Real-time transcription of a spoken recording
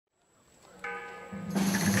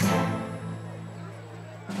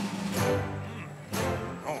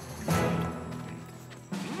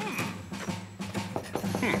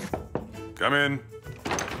Come in.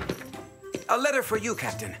 A letter for you,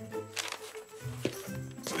 Captain.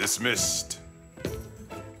 Dismissed.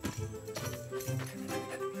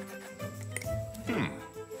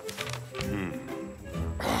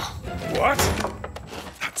 What?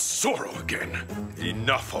 That's Zorro again.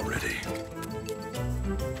 Enough already.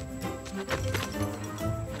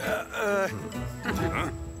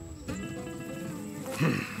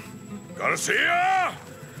 Garcia!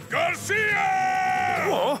 Garcia!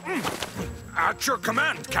 Oh, at your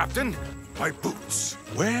command, Captain. My boots.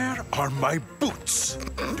 Where are my boots?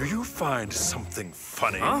 Do you find something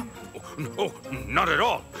funny? Huh? Oh, no, not at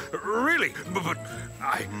all. Really, but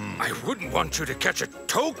I wouldn't want you to catch a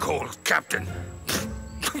toe cold, Captain.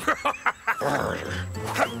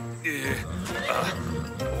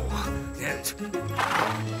 Yes.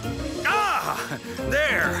 Ah,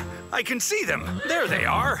 there. I can see them. There they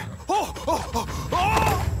are. Oh!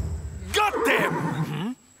 Got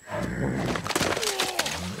them!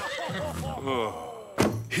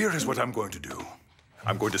 Here is what I'm going to do.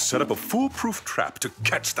 I'm going to set up a foolproof trap to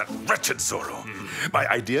catch that wretched Zorro. My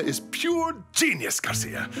idea is pure genius,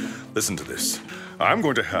 Garcia. Listen to this. I'm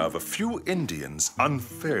going to have a few Indians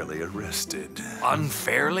unfairly arrested.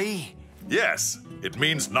 Unfairly? Yes, it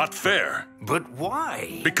means not fair. But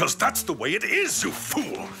why? Because that's the way it is, you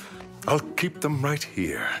fool. I'll keep them right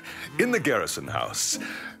here, in the garrison house.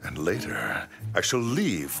 And later, I shall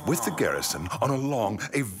leave with the garrison on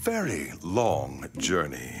a very long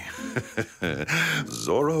journey.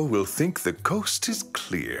 Zorro will think the coast is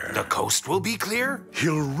clear. The coast will be clear?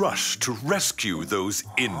 He'll rush to rescue those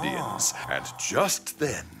Indians. And just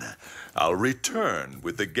then, I'll return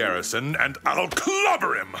with the garrison and I'll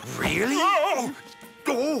clobber him. Really? Oh!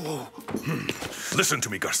 Listen to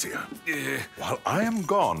me, Garcia. While I am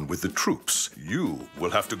gone with the troops, you will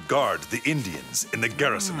have to guard the Indians in the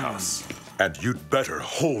garrison house. And you'd better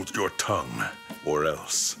hold your tongue, or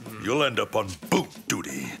else you'll end up on boot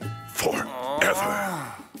duty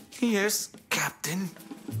forever. Yes, Captain.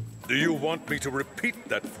 Do you want me to repeat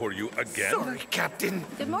that for you again? Sorry, Captain.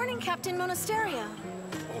 Good morning, Captain Monasterio.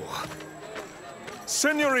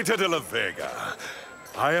 Senorita de la Vega,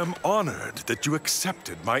 I am honored that you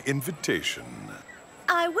accepted my invitation.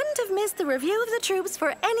 I wouldn't have missed the review of the troops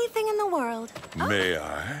for anything in the world. May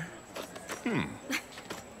I?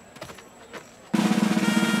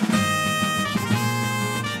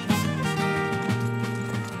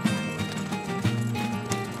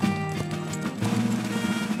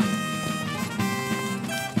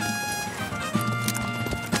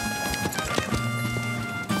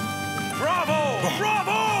 Bravo!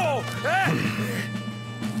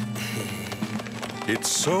 It's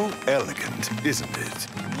so elegant, isn't it?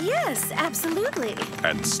 Yes, absolutely.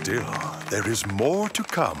 And still, there is more to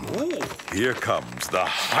come. Here comes the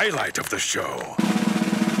highlight of the show.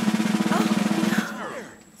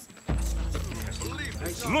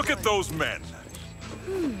 Look at those men.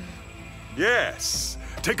 Yes,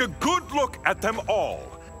 take a good look at them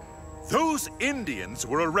all. Those Indians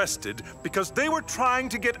were arrested because they were trying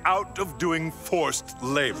to get out of doing forced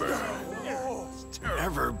labor.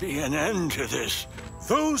 Never be an end to this.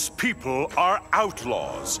 Those people are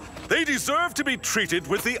outlaws. They deserve to be treated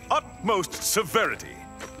with the utmost severity.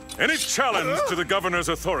 Any challenge to the governor's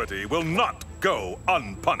authority will not go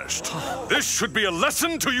unpunished. This should be a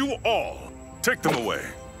lesson to you all. Take them away.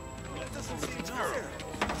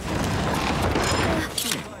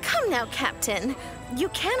 Come now, Captain. You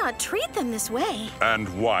cannot treat them this way. And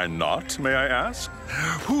why not, may I ask?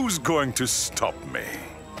 Who's going to stop me?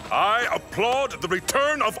 I applaud the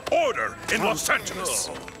return of order in Los Angeles.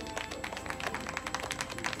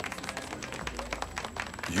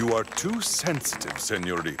 You are too sensitive,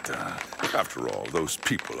 Senorita. After all, those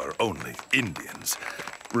people are only Indians.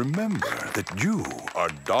 Remember that you are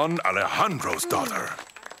Don Alejandro's daughter.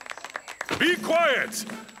 Be quiet!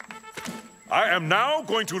 I am now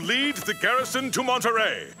going to lead the garrison to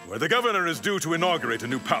Monterey, where the governor is due to inaugurate a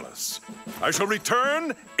new palace. I shall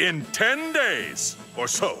return in 10 days or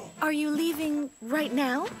so. Are you leaving right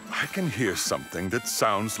now? I can hear something that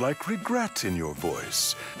sounds like regret in your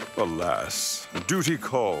voice. Alas, duty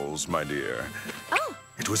calls, my dear. Oh.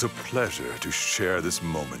 It was a pleasure to share this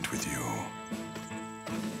moment with you.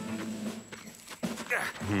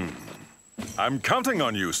 I'm counting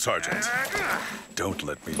on you, Sergeant. Don't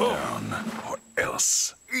let me down, or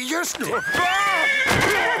else. Yes,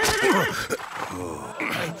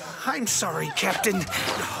 I'm sorry, Captain.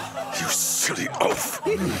 You silly oaf.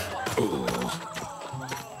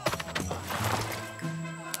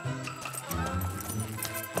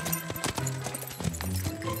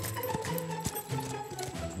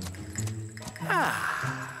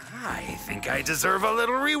 I think think I deserve a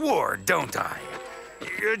little reward, don't I?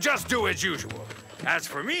 Just do as usual. As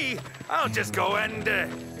for me, I'll just go and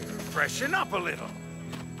freshen up a little.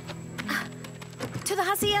 To the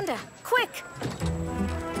hacienda, quick!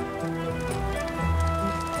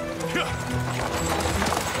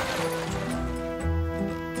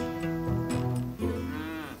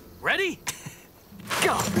 Ready?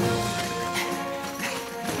 Go!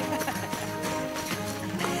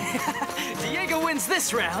 Diego wins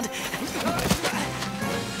this round.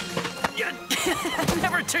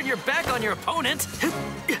 Never turn your back on your opponent.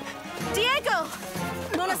 Diego!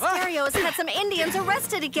 Monasterio has had some Indians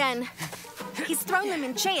arrested again. He's thrown them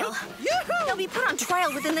in jail. They'll be put on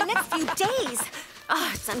trial within the next few days.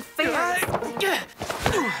 Oh, it's unfair.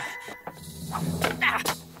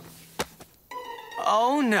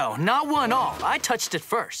 Oh, no, not one all. I touched it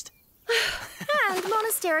first. And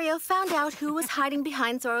Monasterio found out who was hiding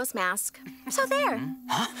behind Zorro's mask. So there.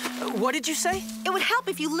 Huh? What did you say? It would help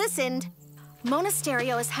if you listened.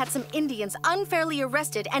 Monasterio has had some Indians unfairly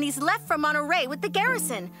arrested, and he's left for Monterey with the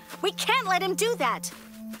garrison. We can't let him do that.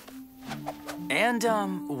 And,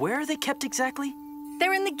 where are they kept exactly?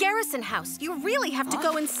 They're in the garrison house. You really have to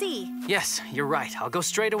go and see. Yes, you're right. I'll go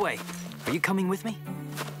straight away. Are you coming with me?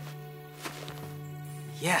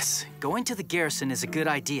 Yes, going to the garrison is a good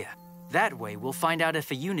idea. That way, we'll find out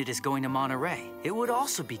if a unit is going to Monterey. It would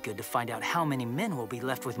also be good to find out how many men will be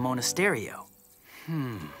left with Monasterio.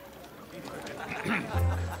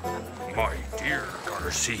 My dear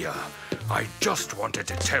Garcia, I just wanted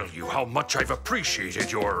to tell you how much I've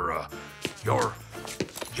appreciated your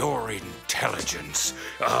intelligence,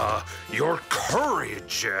 your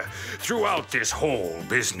courage throughout this whole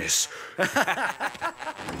business.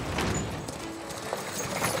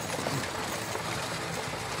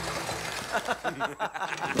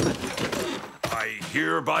 I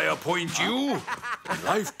hereby appoint you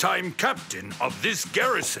lifetime captain of this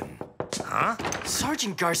garrison. Huh?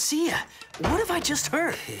 Sergeant Garcia, what have I just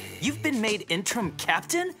heard? You've been made interim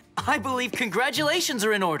captain? I believe congratulations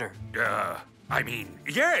are in order. I mean,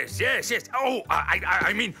 yes. Oh,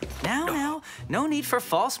 I mean... Now, no need for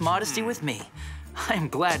false modesty with me. I'm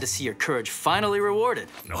glad to see your courage finally rewarded.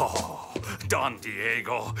 Oh, Don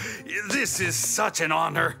Diego, this is such an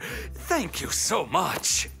honor. Thank you so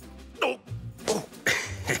much. Oh.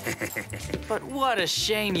 But what a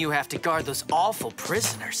shame you have to guard those awful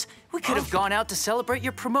prisoners. We could have gone out to celebrate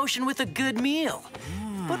your promotion with a good meal.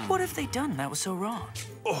 But what have they done that was so wrong?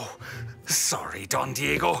 Oh, sorry, Don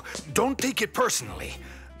Diego. Don't take it personally,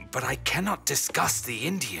 but I cannot discuss the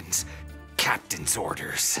Indians' captain's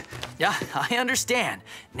orders. Yeah, I understand.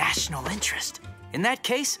 National interest. In that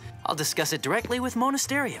case, I'll discuss it directly with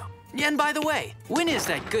Monasterio. And by the way, when is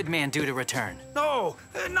that good man due to return? No,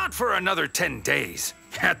 not for another 10 days,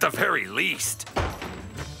 at the very least.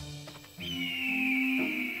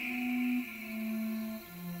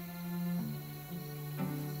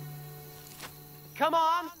 Come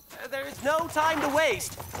on! There's no time to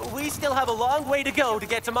waste. We still have a long way to go to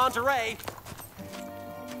get to Monterey.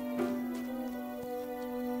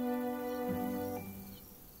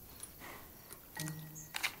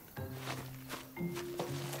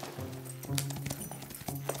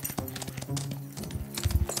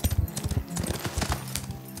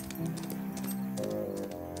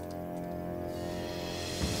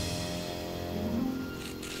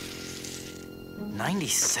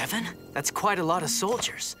 '97? That's quite a lot of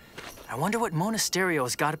soldiers. I wonder what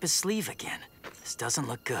Monasterio's got up his sleeve again. This doesn't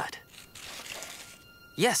look good.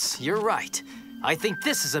 Yes, you're right. I think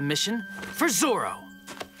this is a mission for Zorro.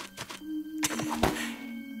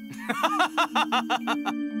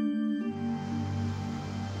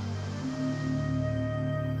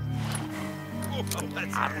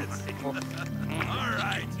 All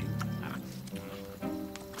right.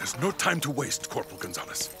 There's no time to waste, Corporal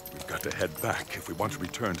Gonzalez. We've got to head back if we want to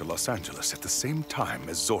return to Los Angeles at the same time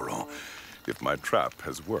as Zorro. If my trap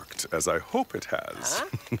has worked, as I hope it has.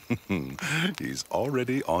 He's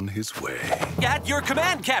already on his way. At your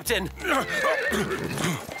command, Captain!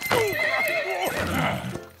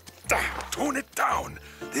 Tone it down.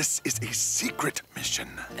 This is a secret mission.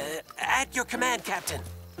 At your command, Captain.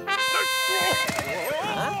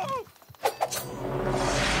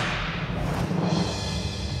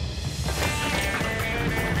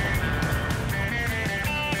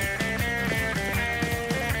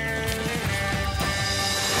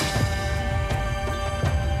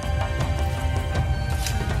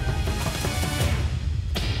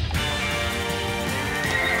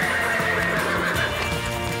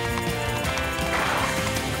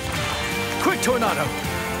 Quick tornado!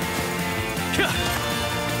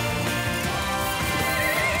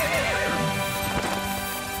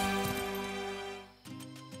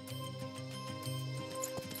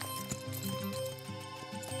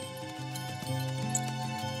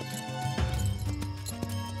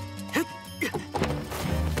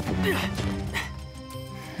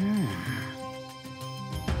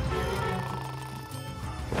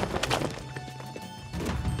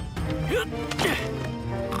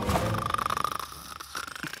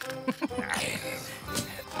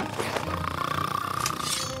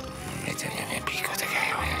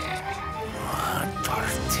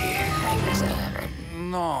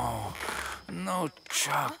 No, no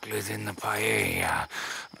chocolate in the paella.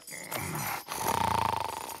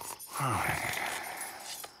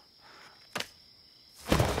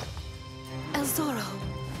 El Zorro.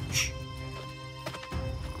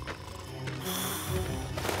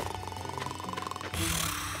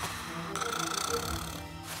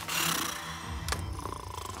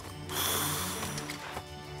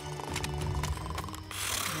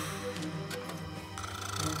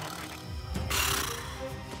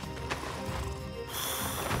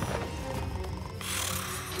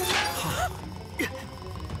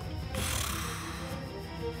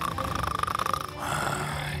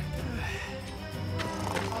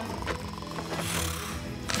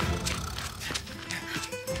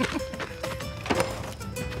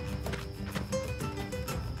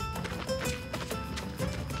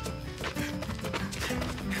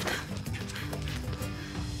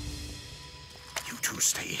 You two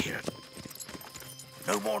stay here.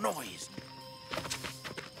 No more noise.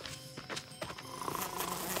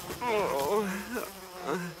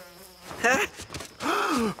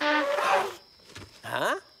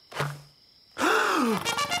 Huh?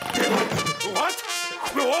 What?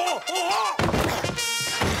 Oh!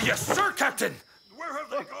 Yes, sir, Captain. Where have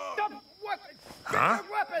they gone? Huh?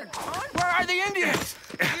 Where are the Indians?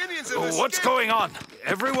 The Indians have What's escaped. going on?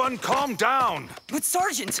 Everyone calm down. But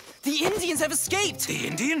Sergeant, the Indians have escaped. The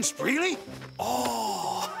Indians? Really?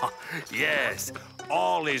 Oh, yes.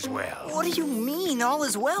 All is well. What do you mean, all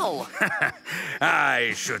is well?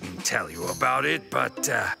 I shouldn't tell you about it, but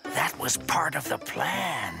that was part of the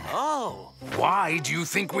plan. Oh. Why do you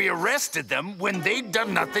think we arrested them when they'd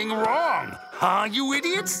done nothing wrong? Huh, you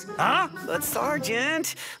idiots? Huh? But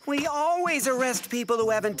Sergeant, we always arrest people who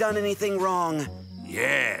haven't done anything wrong.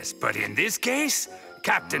 Yes, but in this case,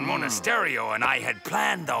 Captain Monasterio and I had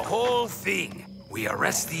planned the whole thing. We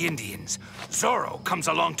arrest the Indians. Zorro comes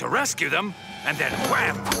along to rescue them, and then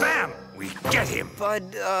wham, bam, we get him.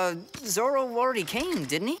 But, Zorro already came,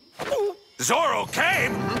 didn't he? Zorro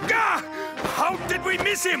came? Gah! How did we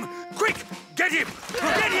miss him? Quick, get him!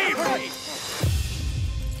 Get him!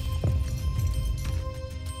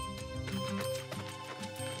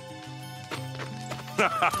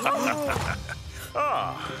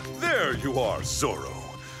 There you are, Zorro.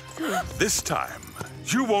 This time,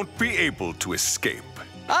 you won't be able to escape.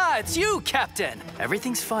 Ah, it's you, Captain!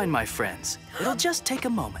 Everything's fine, my friends. It'll just take a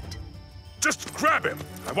moment. Just grab him.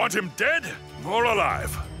 I want him dead or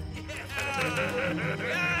alive.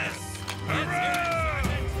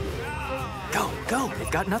 Go, go.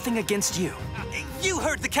 They've got nothing against you. You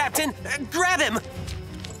heard the captain. Grab him.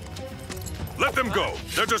 Let them go.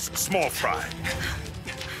 They're just small fry.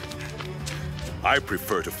 I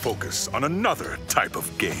prefer to focus on another type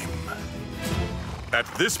of game. At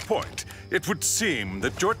this point, it would seem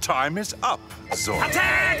that your time is up, Zorro.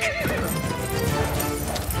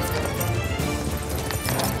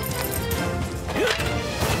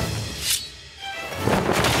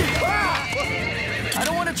 I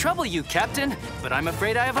don't want to trouble you, Captain, but I'm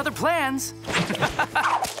afraid I have other plans.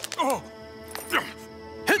 Oh.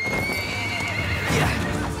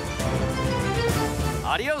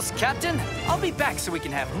 Adios, Captain. I'll be back so we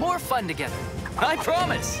can have more fun together. I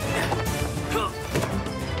promise.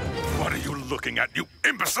 What are you looking at, you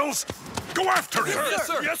imbeciles? Go after him! Yes,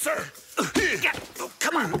 sir. Yes, sir!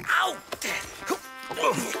 Come on, out!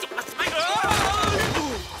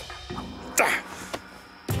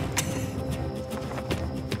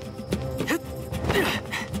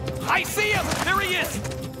 I see him. There he is.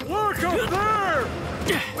 Look up there!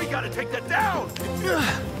 We gotta take that down!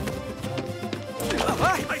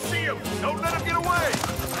 I see him! Don't let him get away!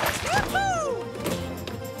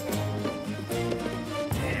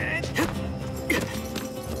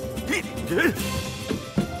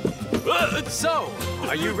 So,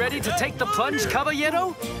 are you ready to take the plunge,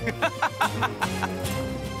 Caballero?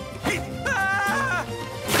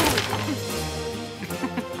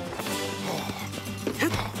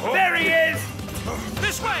 There he is.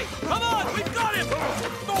 This way. Come on. We've got him.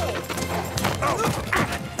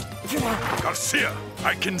 Garcia,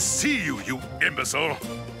 I can see you, you imbecile!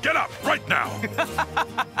 Get up, right now!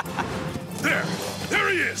 There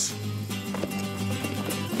he is!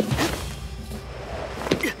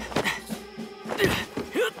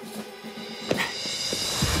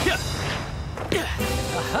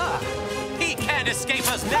 He can't escape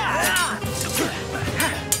us now!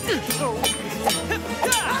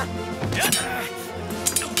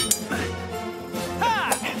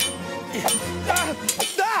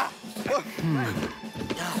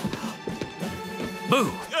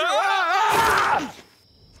 Boo!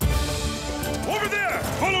 Over there!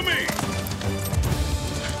 Follow me!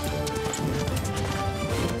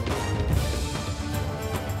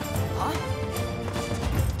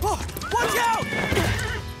 Watch out!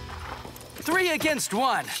 3 against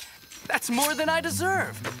 1. That's more than I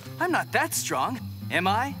deserve. I'm not that strong, am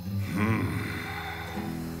I?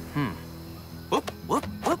 Whoop, whoop,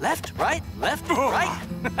 whoop. Left, right, right.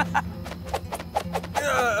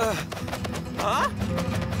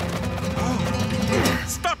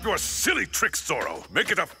 Stop your silly tricks, Zorro.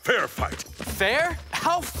 Make it a fair fight. Fair?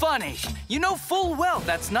 How funny. You know full well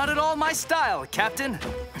that's not at all my style, Captain.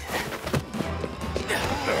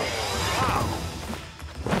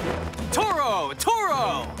 Toro!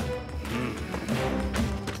 Toro!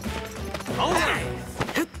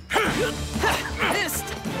 Missed!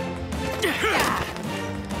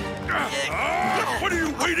 What are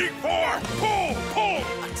you waiting for? Pull! Pull!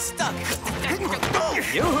 Stuck.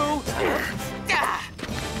 Yoo-hoo!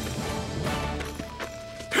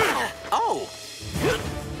 Oh!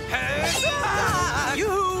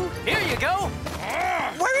 Yoo-hoo! Here you go!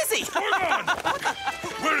 Where is he? Hold on!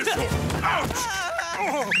 Where is he? Ouch!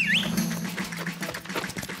 Oh.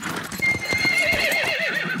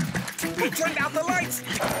 We turned out the lights!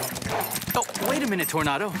 Oh, wait a minute,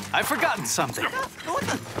 Tornado. I've forgotten something.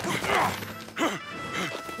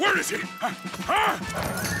 Where is he? Huh?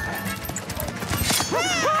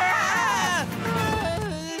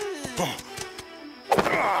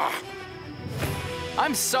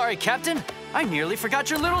 I'm sorry, Captain. I nearly forgot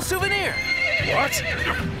your little souvenir. What?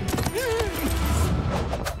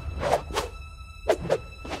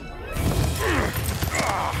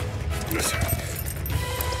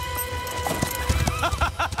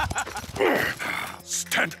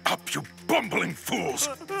 Stand up, you bumbling fools!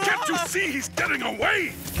 Can't you see he's getting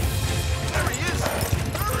away? There he is!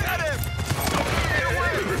 Hurry at him! Get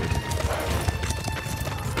away!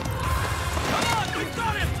 Come on, we've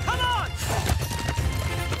got him! Come on!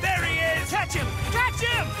 There he is! Catch him! Catch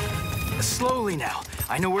him! Slowly now.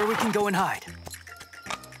 I know where we can go and hide.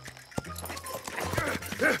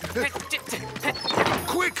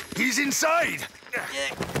 Quick! He's inside!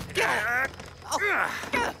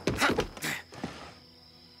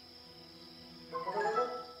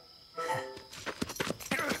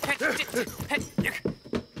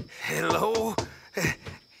 Hello?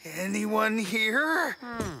 Anyone here?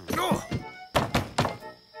 Oh.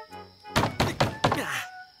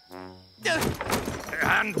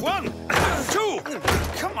 And 1, 2.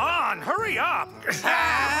 Come on, hurry up.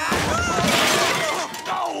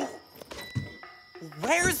 No!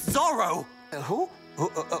 Where's Zorro? Who?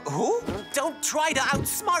 Who? Don't try to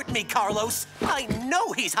outsmart me, Carlos. I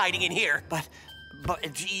know he's hiding in here. But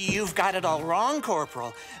you've got it all wrong,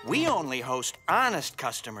 Corporal. We only host honest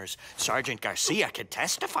customers. Sergeant Garcia could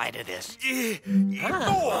testify to this.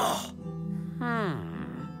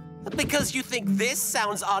 Because you think this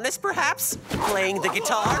sounds honest, perhaps? Playing the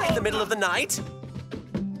guitar in the middle of the night?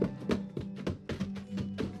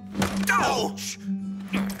 Ouch!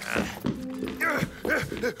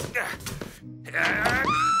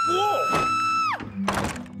 Whoa!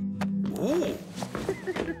 Ooh.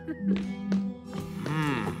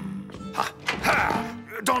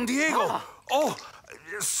 Don Diego! Oh,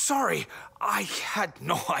 sorry. I had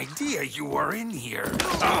no idea you were in here.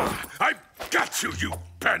 I got you, you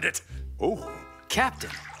bandit! Oh,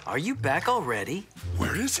 Captain, are you back already?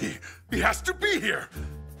 where is he? He has to be here!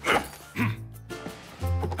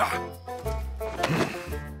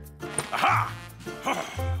 Aha!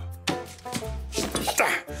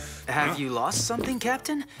 Have you lost something,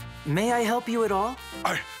 Captain? May I help you at all?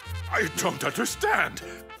 I don't understand.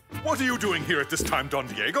 What are you doing here at this time, Don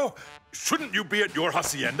Diego? Shouldn't you be at your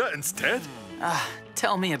hacienda instead?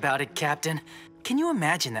 Tell me about it, Captain. Can you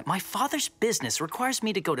imagine that my father's business requires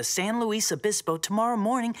me to go to San Luis Obispo tomorrow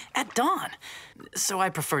morning at dawn? So I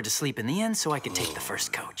prefer to sleep in the inn so I could take the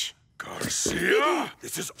first coach. Garcia,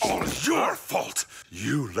 this is all your fault.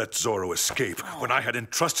 You let Zorro escape when I had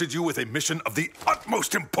entrusted you with a mission of the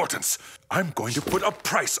utmost importance. I'm going to put a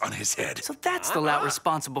price on his head. So that's the lout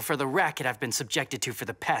responsible for the racket I've been subjected to for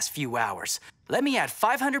the past few hours. Let me add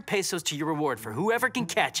 500 pesos to your reward for whoever can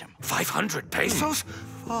catch him. 500 pesos?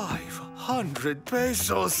 500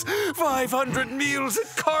 pesos? 500 meals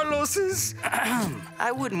at Carlos's?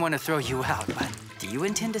 I wouldn't want to throw you out, but do you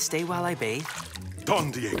intend to stay while I bathe?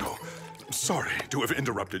 Don Diego, sorry to have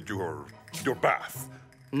interrupted your bath.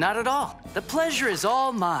 Not at all. The pleasure is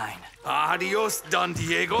all mine. Adios, Don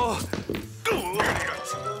Diego.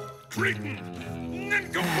 Drayton,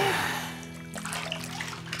 and go home.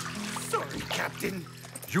 Sorry, Captain.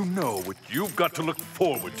 You know what you've got to look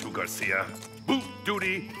forward to, Garcia. Boot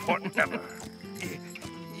duty forever.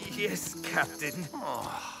 Yes, Captain.